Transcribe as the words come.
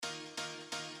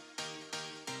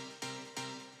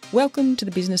Welcome to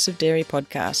the Business of Dairy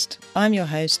podcast. I'm your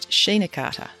host, Sheena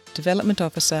Carter, Development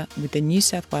Officer with the New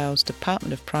South Wales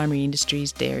Department of Primary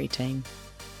Industries Dairy Team.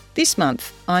 This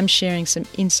month, I'm sharing some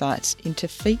insights into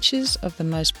features of the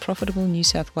most profitable New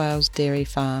South Wales dairy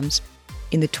farms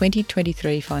in the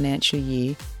 2023 financial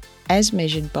year, as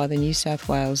measured by the New South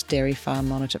Wales Dairy Farm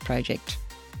Monitor project.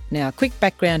 Now, a quick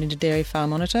background into Dairy Farm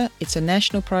Monitor. It's a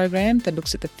national program that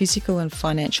looks at the physical and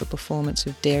financial performance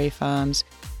of dairy farms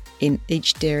in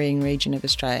each dairying region of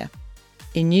Australia.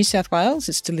 In New South Wales,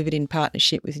 it's delivered in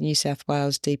partnership with New South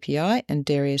Wales DPI and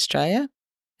Dairy Australia,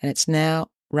 and it's now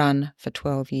run for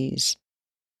 12 years.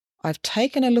 I've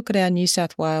taken a look at our New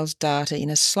South Wales data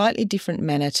in a slightly different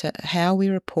manner to how we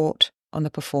report on the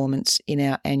performance in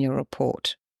our annual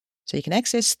report. So you can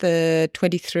access the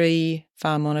 23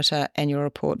 Farm Monitor annual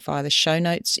report via the show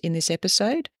notes in this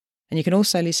episode, and you can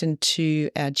also listen to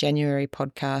our January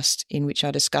podcast in which I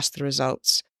discuss the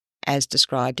results as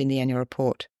described in the annual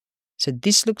report. So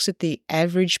this looks at the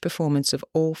average performance of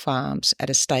all farms at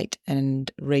a state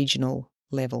and regional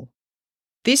level.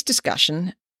 This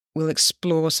discussion will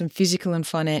explore some physical and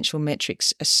financial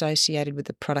metrics associated with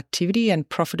the productivity and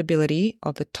profitability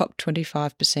of the top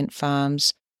 25%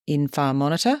 farms in Farm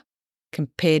Monitor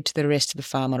compared to the rest of the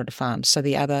Farm Monitor farms, so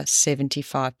the other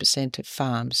 75% of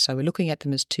farms. So we're looking at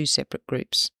them as two separate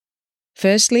groups.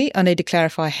 Firstly, I need to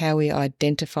clarify how we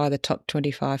identify the top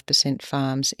 25%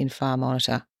 farms in Farm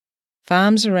Monitor.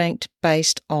 Farms are ranked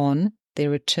based on their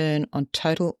return on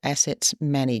total assets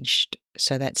managed,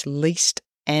 so that's leased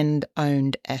and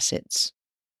owned assets.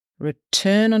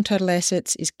 Return on total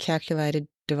assets is calculated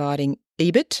dividing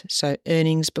EBIT, so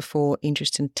earnings before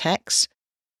interest and tax,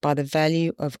 by the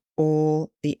value of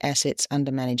all the assets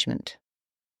under management.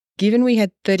 Given we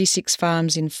had 36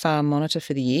 farms in Farm Monitor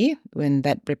for the year, when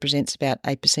that represents about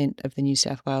 8% of the New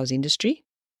South Wales industry,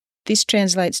 this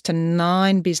translates to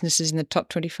 9 businesses in the top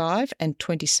 25 and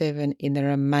 27 in the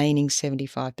remaining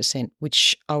 75%,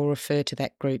 which I will refer to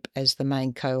that group as the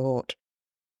main cohort.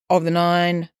 Of the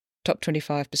 9 top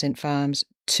 25% farms,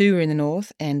 2 are in the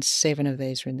north and 7 of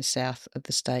these are in the south of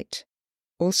the state.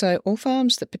 Also, all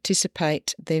farms that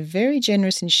participate, they're very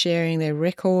generous in sharing their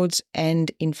records and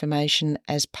information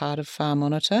as part of Farm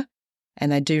Monitor,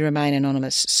 and they do remain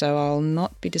anonymous, so I'll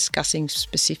not be discussing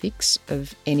specifics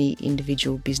of any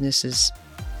individual businesses.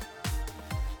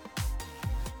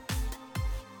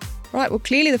 Right, well,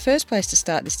 clearly the first place to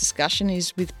start this discussion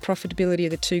is with profitability of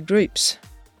the two groups.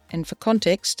 And for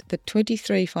context, the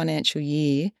 23 financial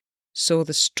year saw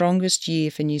the strongest year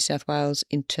for New South Wales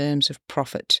in terms of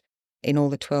profit in all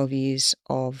the 12 years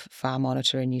of Farm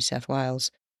Monitor in New South Wales.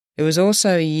 It was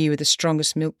also a year with the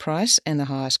strongest milk price and the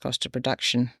highest cost of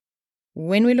production.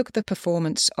 When we look at the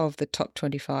performance of the top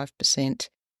 25%,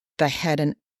 they had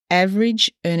an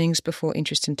average earnings before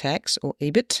interest and tax, or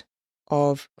EBIT,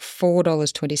 of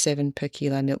 $4.27 per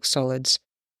kilo milk solids,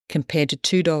 compared to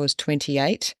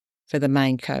 $2.28 for the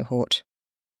main cohort.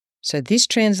 So this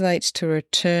translates to a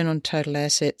return on total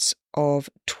assets of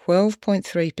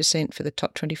 12.3% for the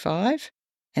top 25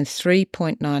 and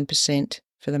 3.9%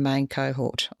 for the main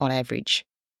cohort on average.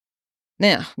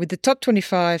 Now, with the top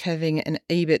 25 having an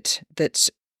EBIT that's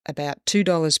about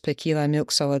 $2 per kilo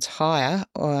milk solids higher,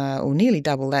 or nearly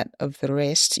double that of the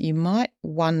rest, you might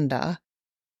wonder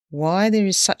why there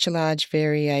is such a large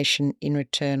variation in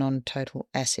return on total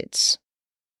assets.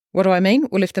 What do I mean?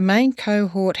 Well, if the main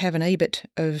cohort have an EBIT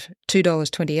of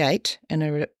 $2.28 and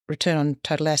a return on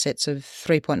total assets of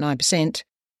 3.9%,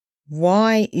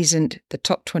 why isn't the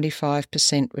top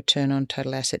 25% return on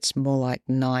total assets more like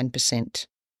 9%?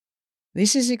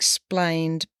 This is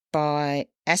explained by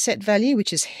asset value,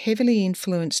 which is heavily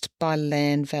influenced by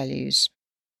land values.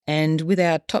 And with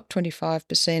our top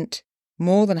 25%,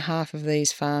 more than half of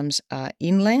these farms are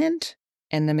inland,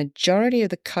 and the majority of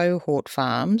the cohort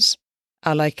farms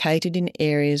are located in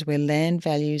areas where land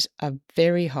values are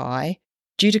very high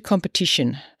due to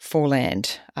competition for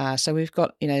land. So we've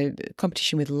got,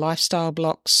 competition with lifestyle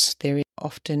blocks. They're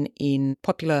often in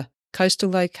popular coastal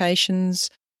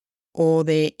locations, or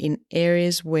they're in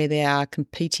areas where there are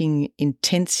competing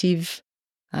intensive,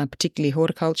 particularly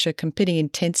horticulture, competing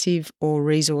intensive or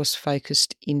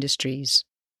resource-focused industries.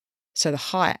 So the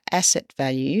higher asset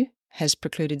value has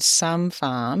precluded some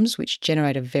farms which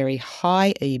generate a very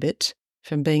high EBIT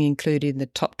from being included in the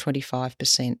top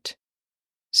 25%.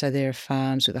 So there are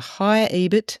farms with a higher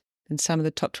EBIT than some of the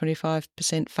top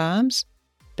 25% farms,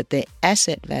 but their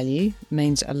asset value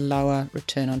means a lower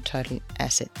return on total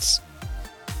assets.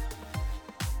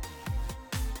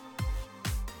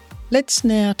 Let's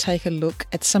now take a look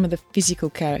at some of the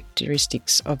physical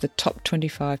characteristics of the top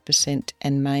 25%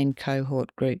 and main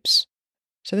cohort groups.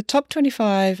 So the top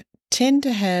 25 tend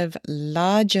to have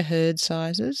larger herd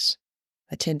sizes.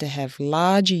 They tend to have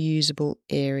larger usable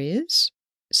areas.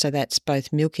 So that's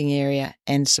both milking area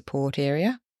and support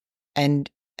area. And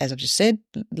as I've just said,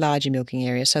 larger milking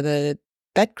area. So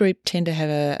that group tend to have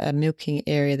a milking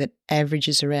area that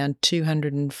averages around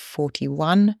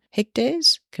 241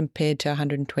 hectares compared to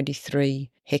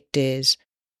 123 hectares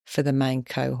for the main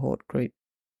cohort group.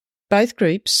 Both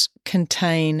groups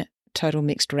contain total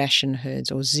mixed ration herds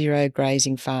or zero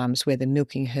grazing farms where the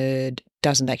milking herd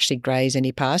doesn't actually graze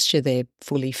any pasture. They're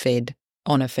fully fed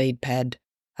on a feed pad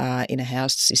in a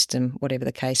housed system, whatever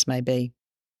the case may be.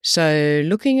 So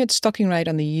looking at stocking rate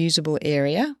on the usable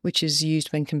area, which is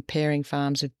used when comparing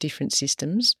farms of different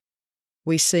systems,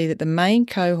 we see that the main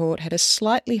cohort had a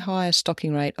slightly higher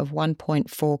stocking rate of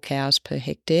 1.4 cows per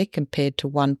hectare compared to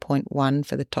 1.1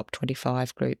 for the top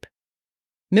 25 group.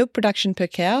 Milk production per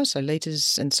cow, so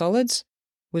litres and solids,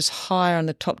 was higher on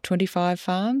the top 25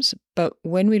 farms, but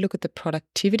when we look at the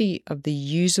productivity of the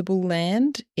usable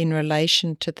land in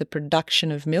relation to the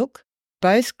production of milk,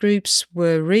 both groups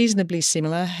were reasonably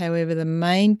similar. However, the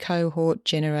main cohort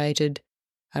generated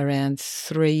around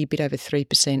bit over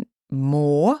 3%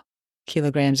 more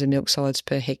kilograms of milk solids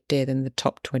per hectare than the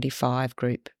top 25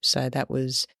 group. So that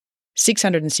was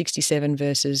 667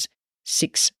 versus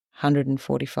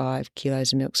 645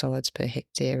 kilos of milk solids per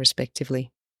hectare,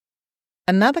 respectively.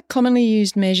 Another commonly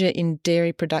used measure in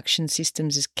dairy production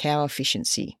systems is cow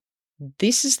efficiency.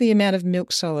 This is the amount of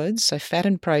milk solids, so fat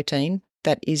and protein,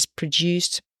 that is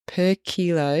produced per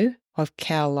kilo of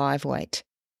cow live weight.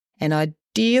 And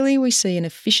ideally, we see an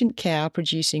efficient cow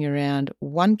producing around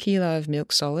 1 kilo of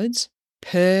milk solids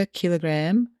per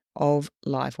kilogram of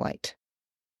live weight.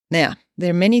 Now, there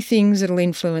are many things that will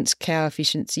influence cow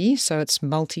efficiency, so it's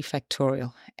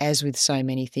multifactorial, as with so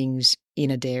many things in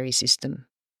a dairy system.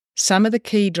 Some of the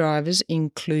key drivers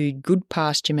include good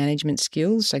pasture management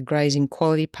skills, so grazing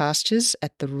quality pastures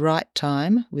at the right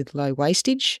time with low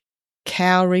wastage,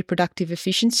 cow reproductive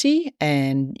efficiency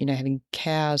and, having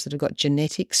cows that have got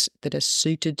genetics that are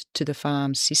suited to the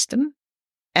farm system,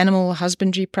 animal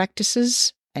husbandry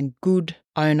practices and good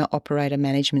owner-operator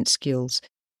management skills,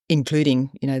 including,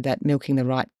 that milking the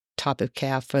right type of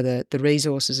cow for the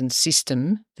resources and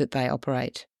system that they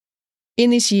operate. In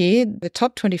this year, the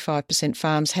top 25%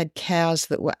 farms had cows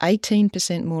that were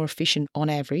 18% more efficient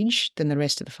on average than the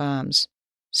rest of the farms.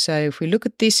 So if we look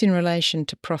at this in relation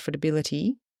to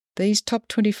profitability, these top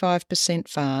 25%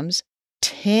 farms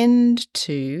tend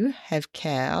to have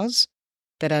cows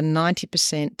that are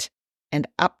 90% and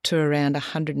up to around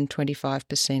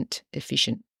 125%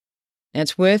 efficient. Now,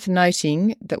 it's worth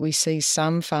noting that we see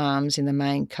some farms in the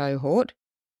main cohort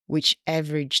which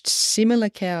averaged similar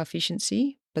cow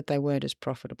efficiency, but they weren't as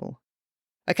profitable.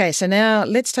 Okay, so now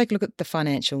let's take a look at the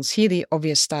financials. Here, the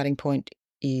obvious starting point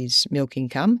is milk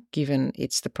income, given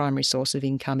it's the primary source of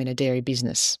income in a dairy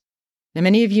business. Now,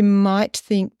 many of you might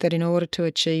think that in order to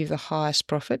achieve the highest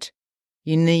profit,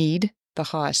 you need the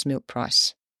highest milk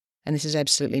price. And this is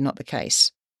absolutely not the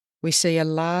case. We see a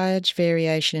large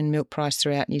variation in milk price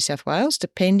throughout New South Wales,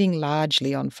 depending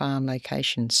largely on farm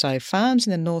location. So farms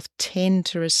in the north tend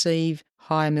to receive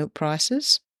higher milk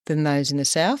prices than those in the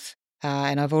south.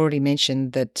 And I've already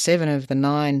mentioned that 7 of the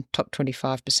 9 top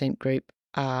 25% group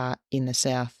are in the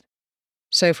south.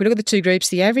 So if we look at the two groups,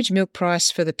 the average milk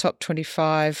price for the top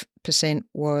 25%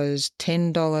 was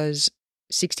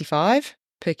 $10.65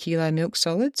 per kilo milk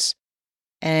solids.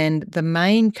 And the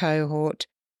main cohort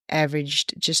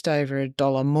averaged just over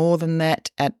 $1 more than that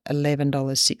at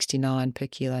 $11.69 per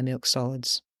kilo milk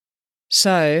solids.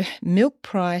 So milk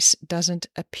price doesn't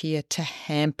appear to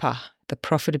hamper the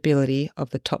profitability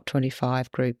of the top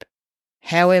 25 group.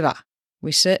 However,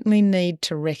 we certainly need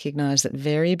to recognise that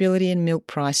variability in milk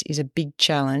price is a big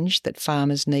challenge that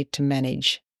farmers need to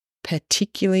manage,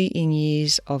 particularly in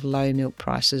years of low milk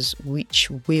prices, which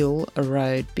will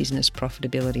erode business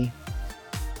profitability.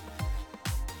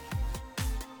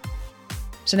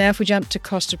 So now if we jump to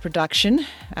cost of production,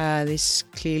 this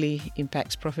clearly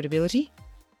impacts profitability.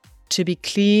 To be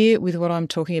clear with what I'm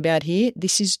talking about here,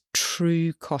 this is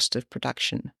true cost of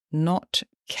production, not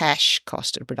cash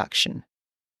cost of production.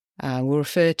 We'll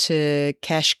refer to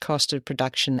cash cost of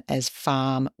production as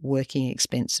farm working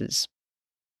expenses.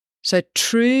 So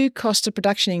true cost of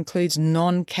production includes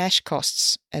non-cash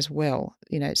costs as well,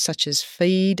 such as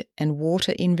feed and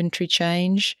water inventory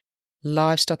change,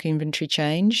 livestock inventory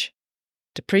change,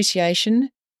 depreciation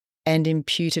and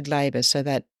imputed labour. So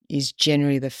that is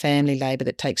generally the family labour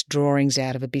that takes drawings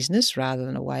out of a business rather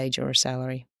than a wage or a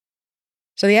salary.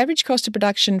 So the average cost of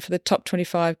production for the top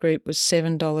 25 group was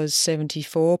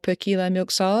 $7.74 per kilo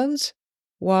milk solids,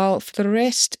 while for the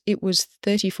rest it was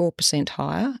 34%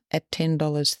 higher at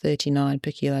 $10.39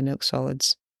 per kilo milk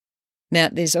solids. Now,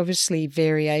 there's obviously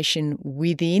variation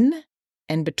within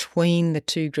and between the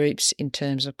two groups in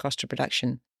terms of cost of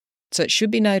production. So it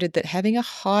should be noted that having a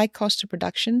high cost of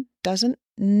production doesn't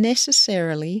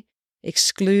necessarily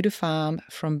exclude a farm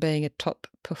from being a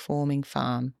top-performing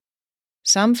farm.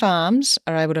 Some farms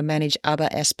are able to manage other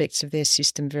aspects of their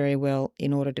system very well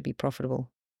in order to be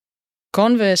profitable.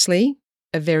 Conversely,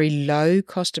 a very low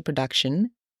cost of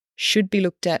production should be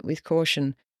looked at with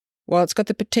caution. While it's got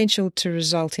the potential to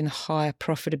result in higher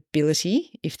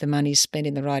profitability if the money is spent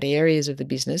in the right areas of the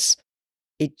business,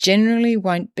 it generally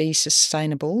won't be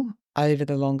sustainable over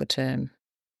the longer term.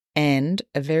 And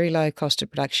a very low cost of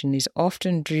production is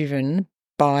often driven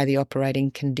by the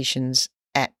operating conditions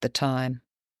at the time.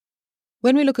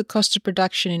 When we look at cost of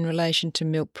production in relation to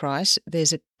milk price,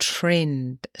 there's a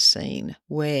trend seen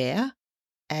where,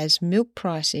 as milk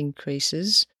price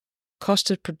increases,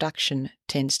 cost of production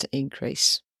tends to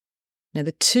increase. Now,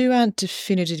 the two aren't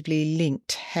definitively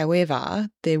linked. However,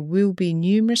 there will be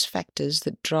numerous factors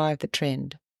that drive the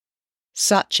trend,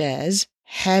 such as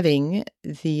having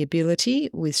the ability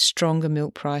with stronger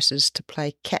milk prices to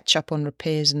play catch up on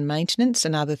repairs and maintenance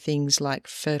and other things like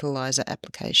fertiliser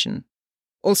application.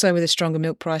 Also, with a stronger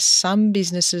milk price, some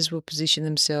businesses will position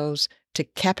themselves to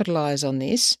capitalise on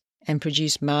this and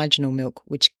produce marginal milk,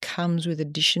 which comes with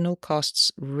additional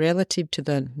costs relative to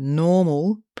the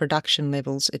normal production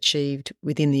levels achieved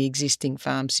within the existing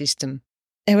farm system.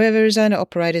 However, as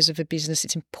owner-operators of a business,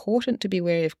 it's important to be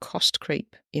wary of cost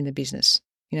creep in the business.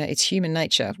 It's human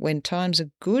nature. When times are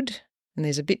good and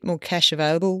there's a bit more cash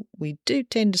available, we do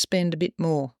tend to spend a bit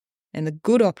more. And the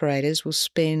good operators will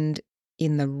spend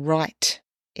in the right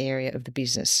area of the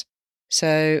business.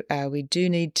 So we do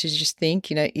need to just think,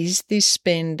 is this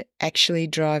spend actually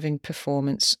driving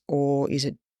performance or is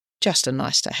it just a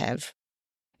nice to have?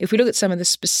 If we look at some of the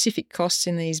specific costs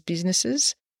in these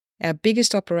businesses, our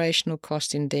biggest operational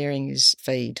cost in dairying is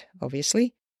feed,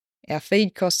 obviously. Our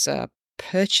feed costs are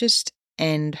purchased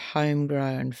and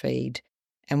homegrown feed.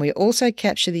 And we also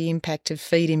capture the impact of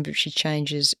feed inventory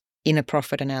changes in a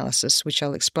profit analysis, which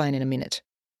I'll explain in a minute.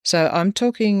 So I'm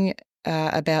talking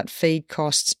about feed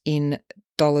costs in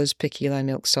dollars per kilo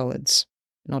milk solids,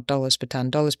 not dollars per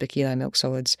tonne, dollars per kilo milk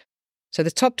solids. So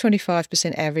the top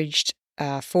 25% averaged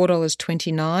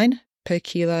 $4.29 per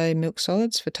kilo milk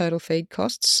solids for total feed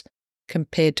costs,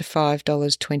 compared to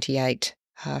 $5.28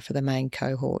 for the main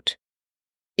cohort.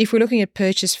 If we're looking at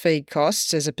purchase feed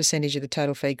costs as a percentage of the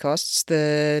total feed costs,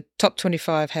 the top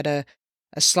 25 had a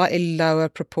slightly lower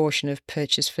proportion of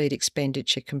purchase feed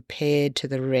expenditure compared to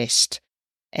the rest.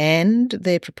 And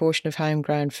their proportion of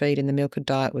homegrown feed in the milker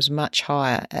diet was much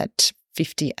higher at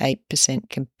 58%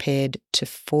 compared to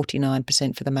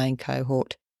 49% for the main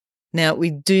cohort. Now, we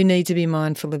do need to be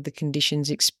mindful of the conditions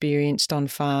experienced on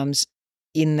farms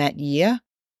in that year.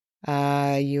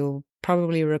 You'll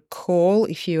probably recall,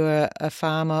 if you were a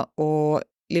farmer or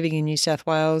living in New South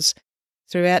Wales,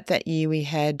 throughout that year we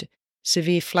had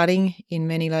severe flooding in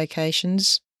many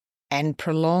locations and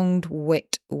prolonged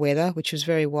wet weather, which was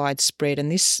very widespread,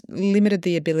 and this limited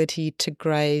the ability to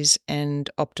graze and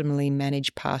optimally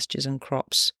manage pastures and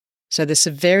crops. So the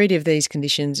severity of these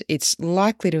conditions, it's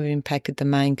likely to have impacted the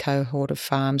main cohort of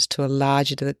farms to a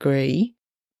larger degree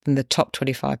than the top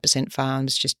 25%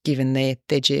 farms, just given their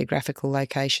geographical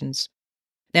locations.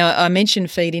 Now, I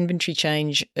mentioned feed inventory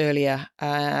change earlier.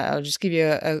 I'll just give you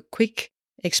a quick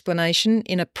explanation.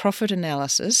 In a profit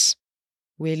analysis,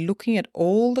 we're looking at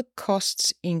all the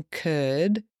costs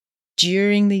incurred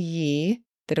during the year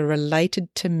that are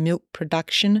related to milk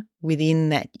production within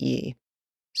that year.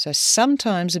 So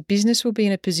sometimes a business will be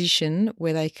in a position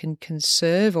where they can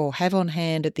conserve or have on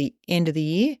hand at the end of the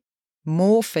year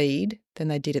more feed than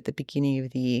they did at the beginning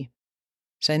of the year.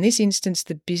 So in this instance,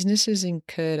 the business has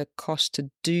incurred a cost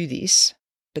to do this,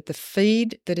 but the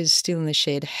feed that is still in the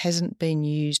shed hasn't been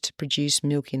used to produce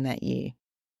milk in that year.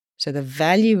 So the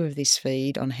value of this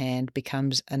feed on hand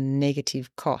becomes a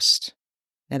negative cost.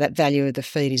 Now, that value of the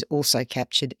feed is also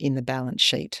captured in the balance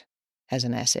sheet as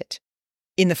an asset.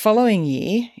 In the following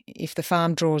year, if the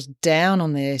farm draws down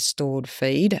on their stored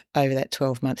feed over that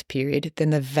 12-month period,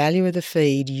 then the value of the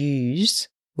feed used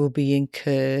will be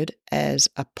incurred as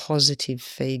a positive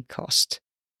feed cost,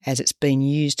 as it's been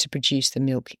used to produce the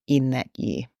milk in that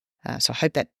year. So I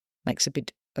hope that makes a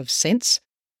bit of sense.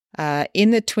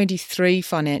 In the 23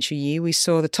 financial year, we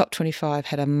saw the top 25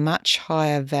 had a much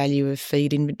higher value of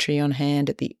feed inventory on hand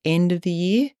at the end of the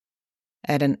year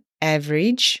at an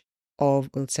average of,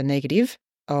 well, it's a negative,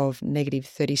 of negative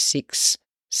 36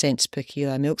 cents per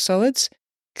kilo milk solids,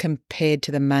 compared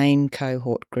to the main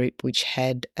cohort group, which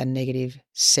had a negative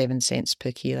 7 cents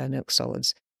per kilo milk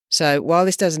solids. So while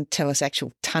this doesn't tell us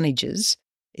actual tonnages,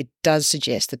 it does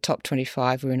suggest the top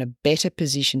 25 were in a better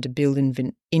position to build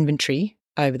inventory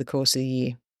over the course of the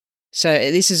year. So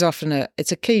this is often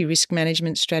it's a key risk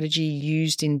management strategy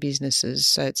used in businesses.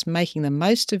 So it's making the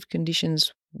most of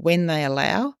conditions when they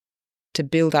allow to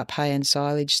build up hay and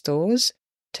silage stores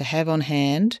to have on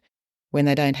hand when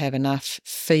they don't have enough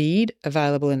feed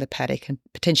available in the paddock and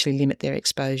potentially limit their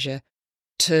exposure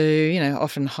to,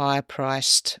 often higher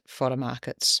priced fodder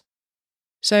markets.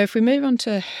 So if we move on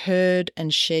to herd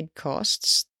and shed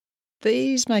costs,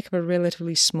 these make up a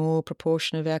relatively small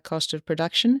proportion of our cost of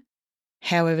production.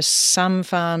 However, some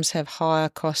farms have higher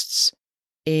costs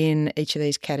in each of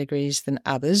these categories than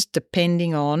others,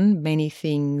 depending on many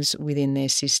things within their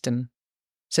system.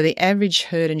 So the average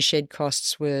herd and shed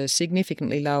costs were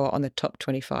significantly lower on the top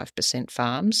 25%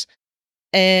 farms.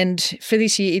 And for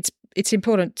this year, it's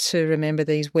important to remember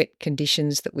these wet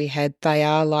conditions that we had. They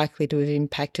are likely to have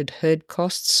impacted herd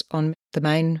costs on the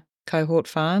main cohort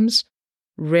farms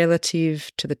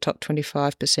relative to the top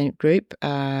 25% group,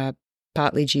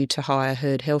 partly due to higher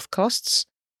herd health costs.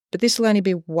 But this will only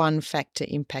be one factor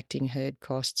impacting herd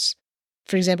costs.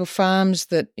 For example, farms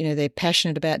that, they're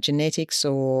passionate about genetics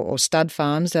or stud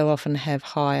farms, they'll often have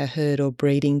higher herd or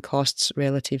breeding costs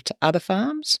relative to other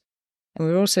farms. And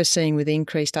we're also seeing with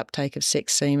increased uptake of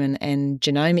sex semen and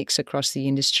genomics across the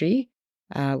industry,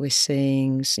 we're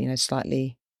seeing,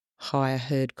 slightly higher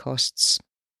herd costs.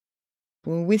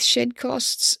 Well, with shed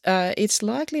costs, it's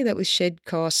likely that with shed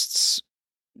costs,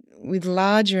 with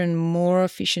larger and more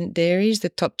efficient dairies, the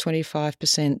top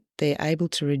 25%, they're able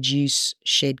to reduce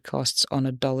shed costs on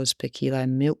a dollars per kilo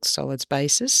milk solids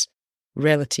basis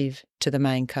relative to the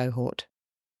main cohort.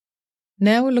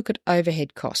 Now we'll look at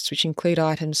overhead costs, which include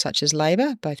items such as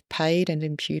labour, both paid and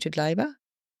imputed labour,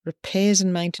 repairs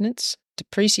and maintenance,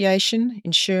 depreciation,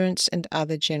 insurance, and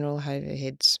other general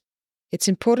overheads. It's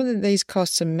important that these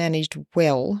costs are managed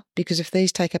well, because if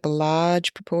these take up a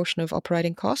large proportion of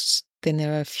operating costs, then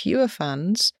there are fewer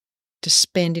funds to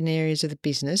spend in areas of the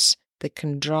business that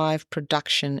can drive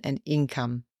production and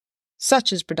income,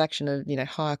 such as production of,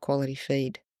 higher quality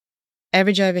feed.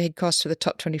 Average overhead costs for the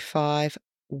top 25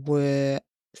 were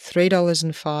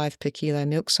 $3.05 per kilo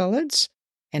milk solids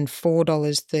and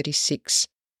 $4.36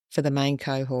 for the main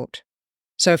cohort.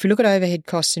 So if we look at overhead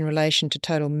costs in relation to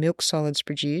total milk solids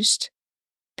produced,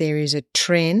 there is a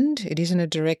trend. It isn't a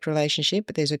direct relationship,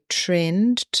 but there's a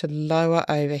trend to lower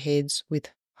overheads with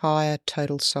higher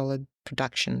total solid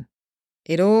production.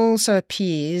 It also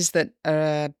appears that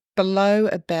below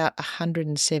about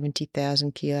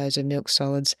 170,000 kilos of milk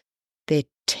solids, there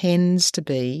tends to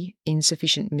be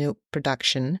insufficient milk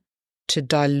production to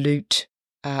dilute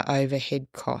overhead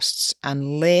costs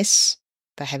unless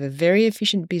they have a very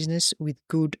efficient business with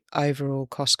good overall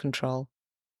cost control.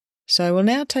 So we'll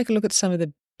now take a look at some of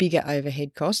the bigger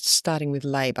overhead costs, starting with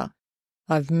labour.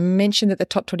 I've mentioned that the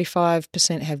top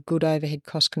 25% have good overhead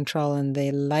cost control, and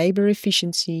their labour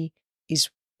efficiency is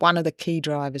one of the key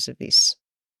drivers of this.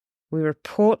 We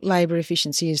report labour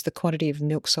efficiency as the quantity of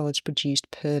milk solids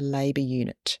produced per labour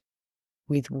unit,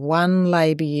 with one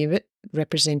labour unit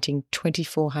representing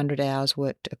 2,400 hours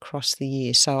worked across the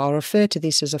year. So I'll refer to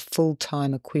this as a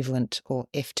full-time equivalent, or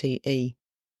FTE.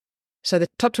 So the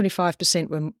top 25%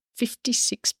 were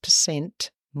 56%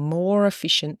 more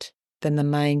efficient than the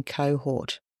main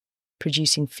cohort,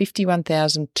 producing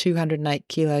 51,208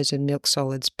 kilos of milk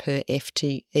solids per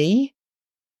FTE,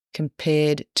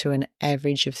 compared to an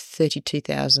average of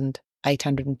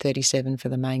 32,837 for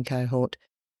the main cohort.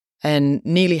 And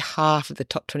nearly half of the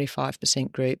top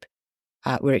 25% group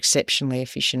were exceptionally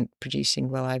efficient, producing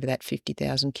well over that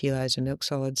 50,000 kilos of milk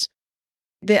solids.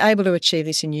 They're able to achieve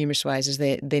this in numerous ways, as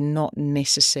they're not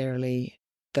necessarily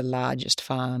the largest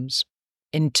farms.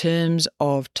 In terms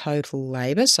of total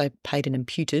labour, so paid and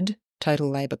imputed total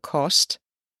labour cost,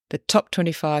 the top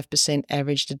 25%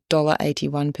 averaged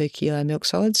 $1.81 per kilo milk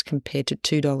solids compared to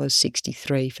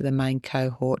 $2.63 for the main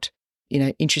cohort.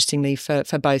 Interestingly, for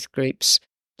both groups,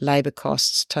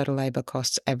 total labour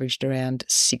costs averaged around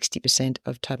 60%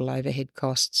 of total overhead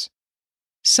costs.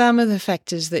 Some of the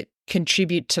factors that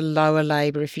contribute to lower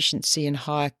labour efficiency and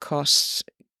higher costs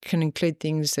can include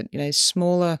things that,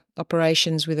 smaller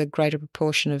operations with a greater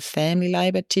proportion of family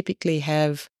labour typically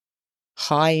have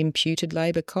high imputed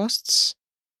labour costs.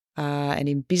 And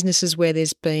in businesses where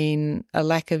there's been a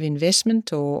lack of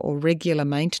investment or regular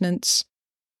maintenance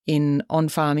in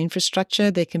on-farm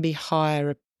infrastructure, there can be higher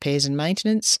repairs and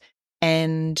maintenance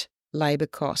and labour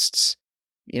costs,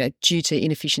 due to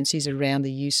inefficiencies around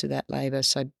the use of that labour.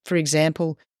 So, for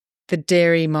example, The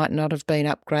dairy might not have been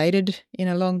upgraded in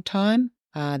a long time.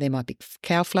 There might be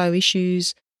cow flow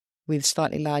issues with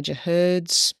slightly larger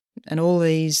herds, and all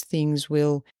these things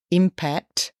will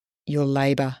impact your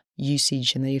labour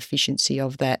usage and the efficiency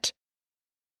of that.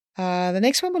 The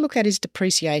next one we'll look at is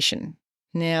depreciation.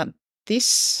 Now,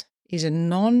 this is a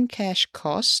non-cash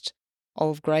cost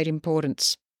of great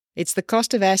importance. It's the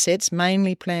cost of assets,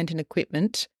 mainly plant and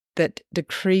equipment, that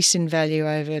decrease in value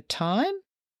over time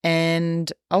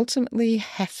and ultimately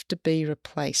have to be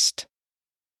replaced.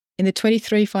 In the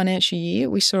 23 financial year,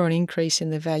 we saw an increase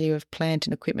in the value of plant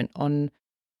and equipment on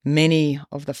many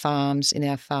of the farms in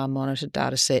our farm monitor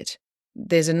data set.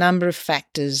 There's a number of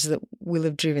factors that will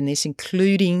have driven this,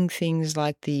 including things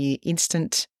like the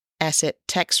instant asset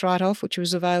tax write-off, which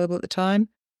was available at the time,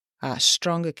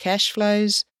 stronger cash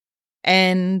flows,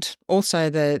 and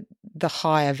also the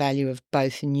higher value of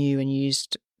both new and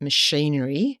used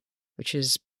machinery, which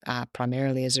is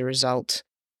primarily as a result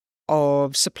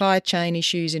of supply chain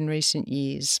issues in recent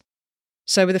years.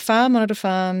 So with the farm monitor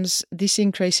farms, this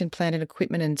increase in plant and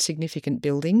equipment and significant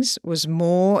buildings was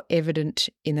more evident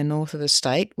in the north of the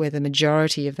state, where the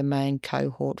majority of the main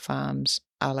cohort farms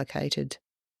are located.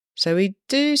 So we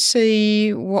do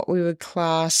see what we would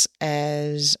class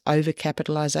as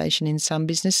overcapitalisation in some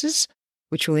businesses,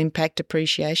 which will impact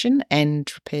depreciation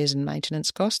and repairs and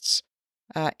maintenance costs.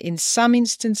 In some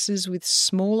instances with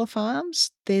smaller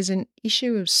farms, there's an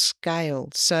issue of scale.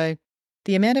 So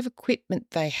the amount of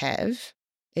equipment they have,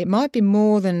 it might be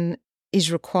more than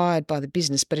is required by the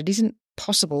business, but it isn't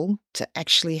possible to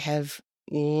actually have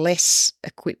less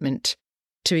equipment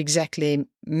to exactly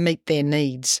meet their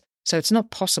needs. So it's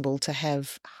not possible to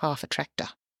have half a tractor.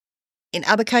 In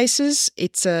other cases,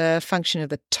 it's a function of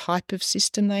the type of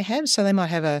system they have. So they might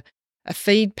have a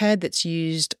feed pad that's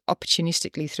used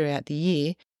opportunistically throughout the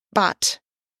year, but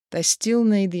they still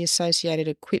need the associated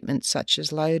equipment such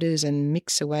as loaders and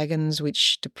mixer wagons,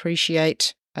 which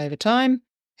depreciate over time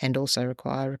and also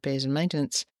require repairs and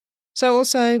maintenance. So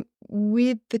also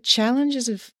with the challenges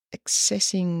of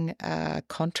accessing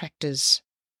contractors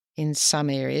in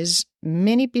some areas,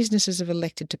 many businesses have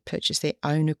elected to purchase their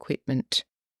own equipment,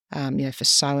 for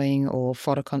sowing or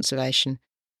fodder conservation.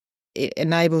 It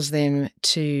enables them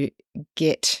to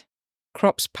get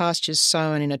crops, pastures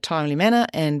sown in a timely manner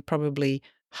and probably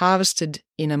harvested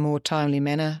in a more timely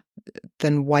manner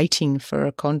than waiting for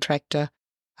a contractor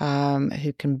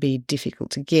who can be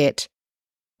difficult to get.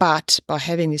 But by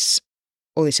having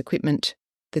all this equipment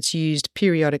that's used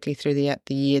periodically throughout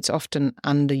the year, it's often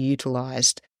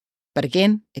underutilised. But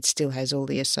again, it still has all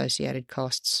the associated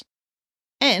costs.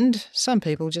 And some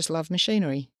people just love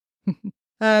machinery.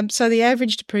 So the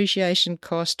average depreciation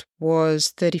cost was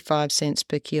 35 cents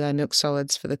per kilo milk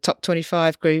solids for the top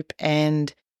 25 group,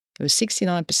 and it was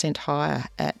 69% higher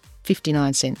at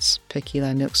 59 cents per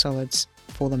kilo milk solids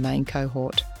for the main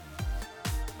cohort.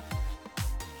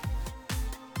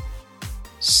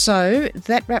 So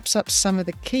that wraps up some of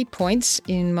the key points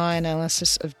in my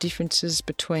analysis of differences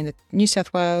between the New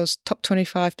South Wales top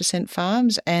 25%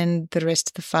 farms and the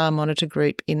rest of the farm monitor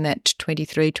group in that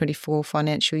 23-24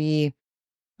 financial year.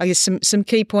 I guess some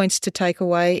key points to take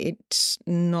away. It's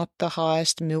not the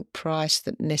highest milk price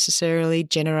that necessarily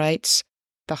generates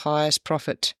the highest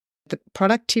profit. The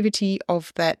productivity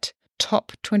of that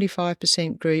top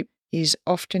 25% group is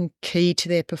often key to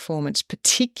their performance,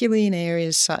 particularly in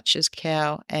areas such as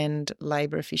cow and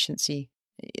labour efficiency.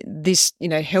 This,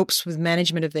 helps with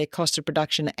management of their cost of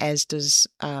production, as does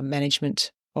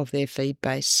management of their feed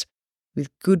base, with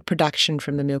good production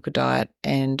from the milker diet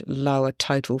and lower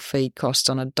total feed costs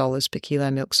on a dollars per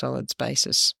kilo milk solids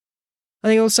basis. I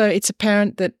think also it's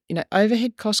apparent that,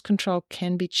 overhead cost control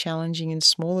can be challenging in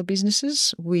smaller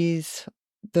businesses, with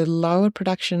the lower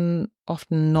production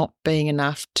often not being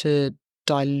enough to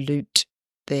dilute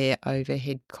their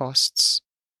overhead costs.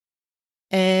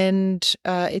 And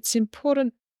it's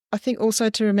important, I think, also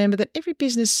to remember that every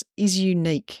business is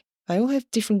unique. They all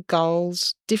have different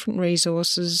goals, different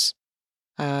resources,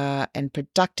 and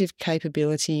productive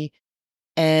capability,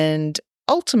 and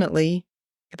ultimately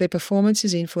their performance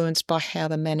is influenced by how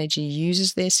the manager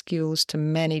uses their skills to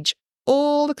manage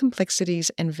all the complexities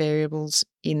and variables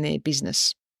in their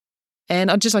business.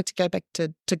 And I'd just like to go back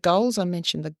to goals. I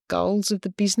mentioned the goals of the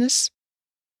business.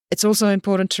 It's also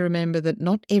important to remember that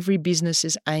not every business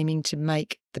is aiming to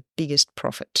make the biggest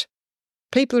profit.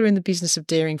 People are in the business of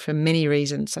dairying for many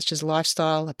reasons, such as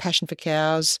lifestyle, a passion for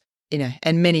cows,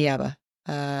 and many other.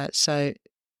 So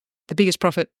the biggest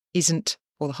profit isn't,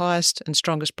 or the highest and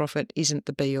strongest profit isn't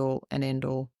the be-all and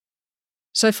end-all.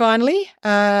 So finally,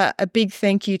 a big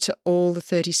thank you to all the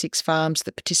 36 farms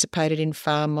that participated in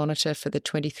Farm Monitor for the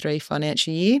 23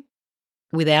 financial year.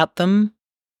 Without them,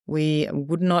 we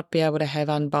would not be able to have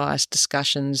unbiased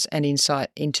discussions and insight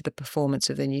into the performance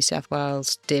of the New South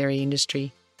Wales dairy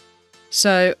industry.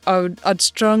 So I'd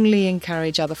strongly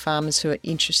encourage other farmers who are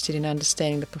interested in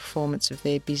understanding the performance of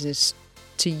their business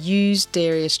to use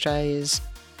Dairy Australia's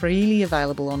freely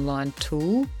available online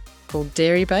tool called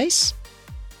Dairybase,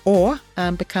 or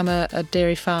become a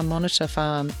dairy farm monitor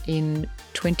farm in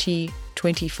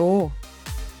 2024.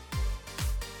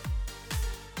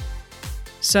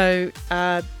 So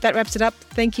that wraps it up.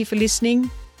 Thank you for listening,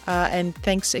 and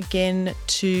thanks again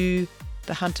to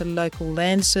the Hunter Local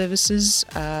Land Services,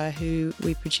 who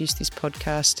we produce this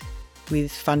podcast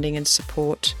with funding and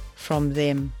support from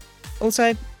them.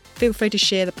 Also, feel free to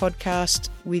share the podcast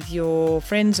with your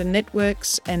friends and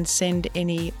networks, and send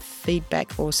any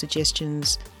feedback or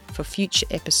suggestions for future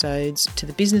episodes to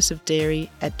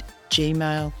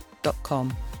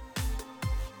thebusinessofdairy@gmail.com.